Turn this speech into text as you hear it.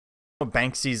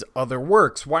Banksy's other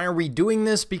works. Why are we doing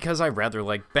this? Because I rather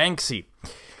like Banksy.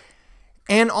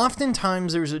 And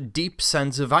oftentimes there's a deep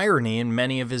sense of irony in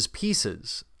many of his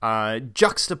pieces.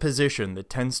 Juxtaposition that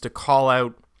tends to call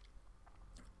out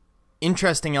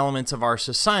interesting elements of our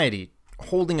society,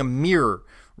 holding a mirror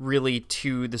really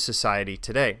to the society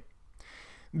today.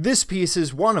 This piece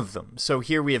is one of them. So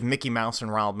here we have Mickey Mouse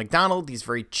and Ronald McDonald, these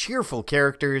very cheerful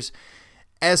characters,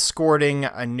 escorting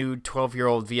a nude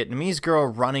 12-year-old Vietnamese girl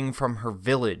running from her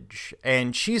village.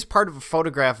 And she's part of a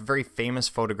photograph, a very famous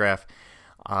photograph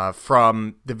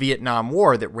from the Vietnam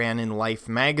War that ran in Life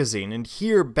magazine. And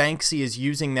here Banksy is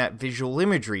using that visual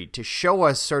imagery to show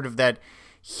us sort of that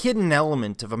hidden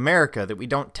element of America that we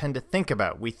don't tend to think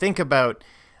about. We think about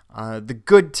the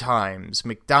good times,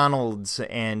 McDonald's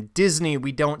and Disney.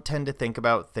 We don't tend to think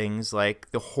about things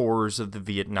like the horrors of the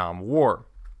Vietnam War.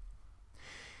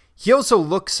 He also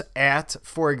looks at,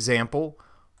 for example,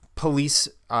 police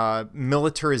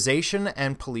militarization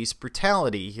and police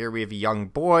brutality. Here we have a young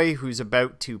boy who's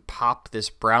about to pop this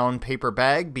brown paper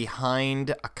bag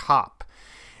behind a cop.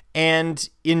 And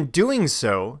in doing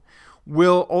so,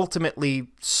 will ultimately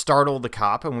startle the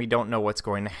cop, and we don't know what's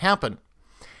going to happen.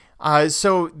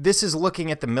 So this is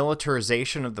looking at the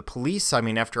militarization of the police. I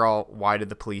mean, after all, why did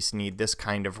the police need this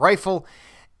kind of rifle?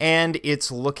 And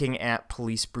it's looking at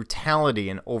police brutality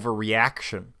and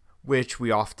overreaction, which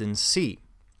we often see.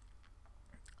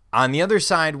 On the other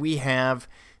side, we have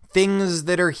things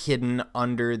that are hidden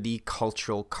under the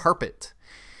cultural carpet.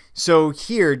 So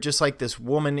here, just like this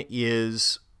woman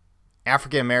is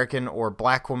African American or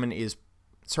black woman is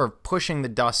sort of pushing the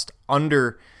dust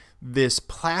under this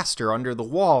plaster, under the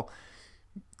wall,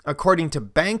 according to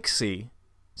Banksy,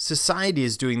 society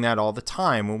is doing that all the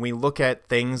time. When we look at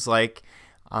things like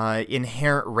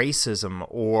inherent racism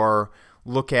or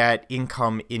look at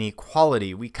income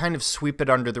inequality, we kind of sweep it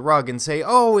under the rug and say,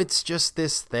 oh, it's just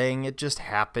this thing, it just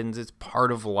happens, it's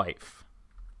part of life.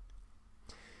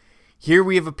 Here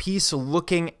we have a piece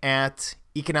looking at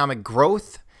economic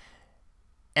growth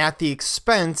at the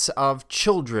expense of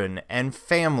children and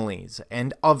families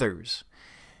and others.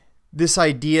 This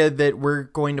idea that we're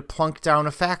going to plunk down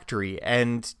a factory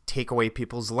and take away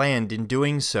people's land in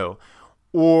doing so,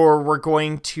 or we're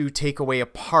going to take away a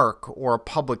park or a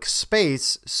public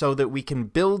space so that we can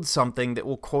build something that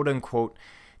will quote-unquote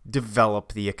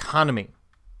develop the economy.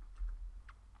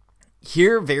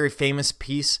 Here, very famous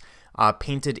piece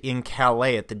painted in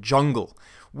Calais at the Jungle,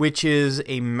 which is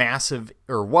a massive,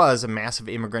 or was a massive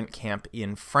immigrant camp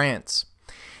in France.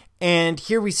 And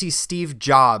here we see Steve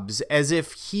Jobs as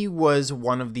if he was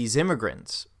one of these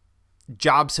immigrants.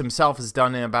 Jobs himself is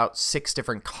done in about 6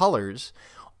 different colors,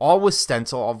 all with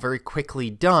stencil, all very quickly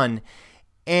done.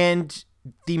 And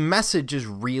the message is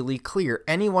really clear.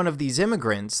 Any one of these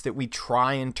immigrants that we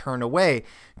try and turn away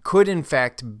could in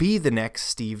fact be the next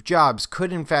Steve Jobs,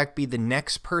 could in fact be the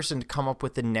next person to come up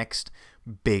with the next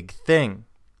big thing.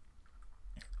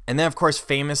 And then, of course,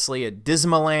 famously at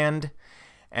Dismaland,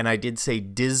 and I did say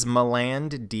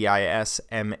Dismaland, D-I-S-M-A-L-A-N-D,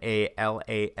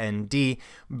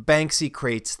 Banksy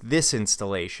creates this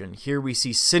installation. Here we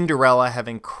see Cinderella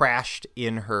having crashed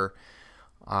in her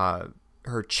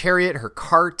chariot, her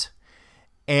cart,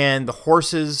 and the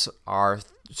horses are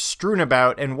strewn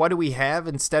about. And what do we have?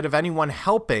 Instead of anyone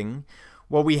helping,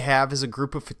 what we have is a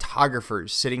group of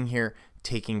photographers sitting here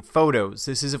taking photos.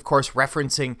 This is, of course,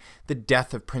 referencing the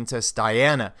death of Princess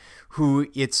Diana, who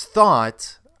it's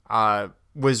thought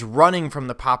was running from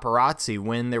the paparazzi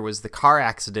when there was the car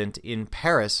accident in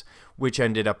Paris, which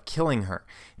ended up killing her.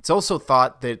 It's also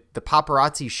thought that the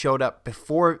paparazzi showed up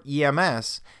before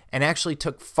EMS and actually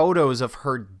took photos of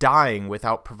her dying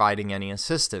without providing any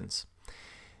assistance.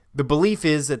 The belief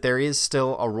is that there is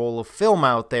still a roll of film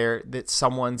out there that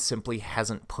someone simply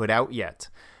hasn't put out yet,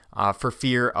 for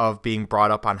fear of being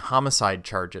brought up on homicide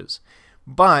charges.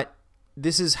 But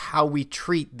this is how we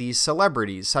treat these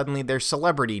celebrities. Suddenly they're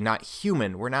celebrity, not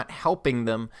human. We're not helping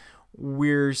them.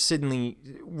 We're simply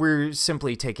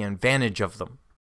taking advantage of them.